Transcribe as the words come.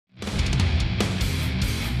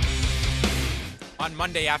On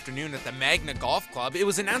Monday afternoon at the Magna Golf Club, it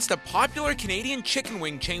was announced that popular Canadian chicken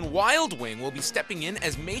wing chain Wild Wing will be stepping in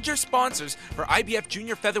as major sponsors for IBF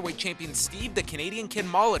Junior Featherweight Champion Steve the Canadian Kid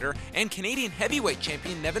Molitor and Canadian Heavyweight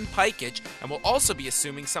Champion Neven Pajkic, and will also be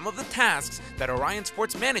assuming some of the tasks that Orion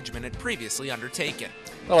Sports Management had previously undertaken.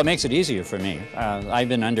 Well, it makes it easier for me. I've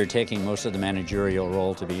been undertaking most of the managerial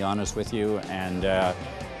role, to be honest with you, and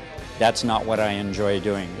that's not what I enjoy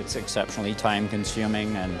doing. It's exceptionally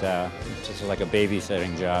time-consuming, and it's just like a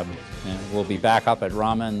babysitting job. And we'll be back up at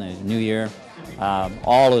Rama in the new year.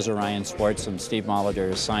 All is Orion Sports, and Steve Molitor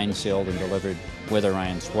is signed, sealed, and delivered with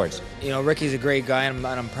Orion Sports. You know, Ricky's a great guy, and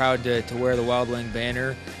I'm proud to wear the Wild Wing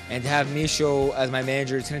banner. And to have me show as my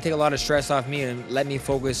manager, it's going to take a lot of stress off me and let me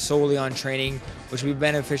focus solely on training, which will be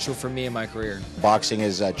beneficial for me in my career. Boxing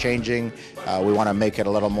is changing. We want to make it a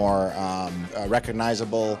little more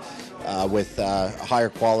recognizable with higher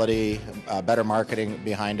quality, better marketing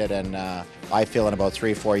behind it. And I feel in about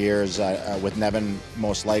 3-4 years, with Neven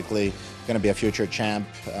most likely going to be a future champ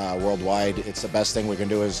worldwide, it's the best thing we can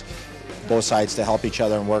do is both sides to help each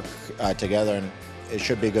other and work together, and it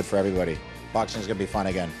should be good for everybody. Boxing is going to be fun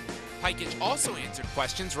again. Pajkic also answered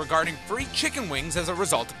questions regarding free chicken wings as a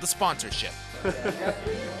result of the sponsorship.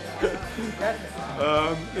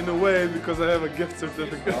 In a way, because I have a gift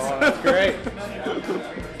certificate. Oh, that's great.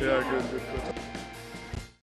 Yeah, good.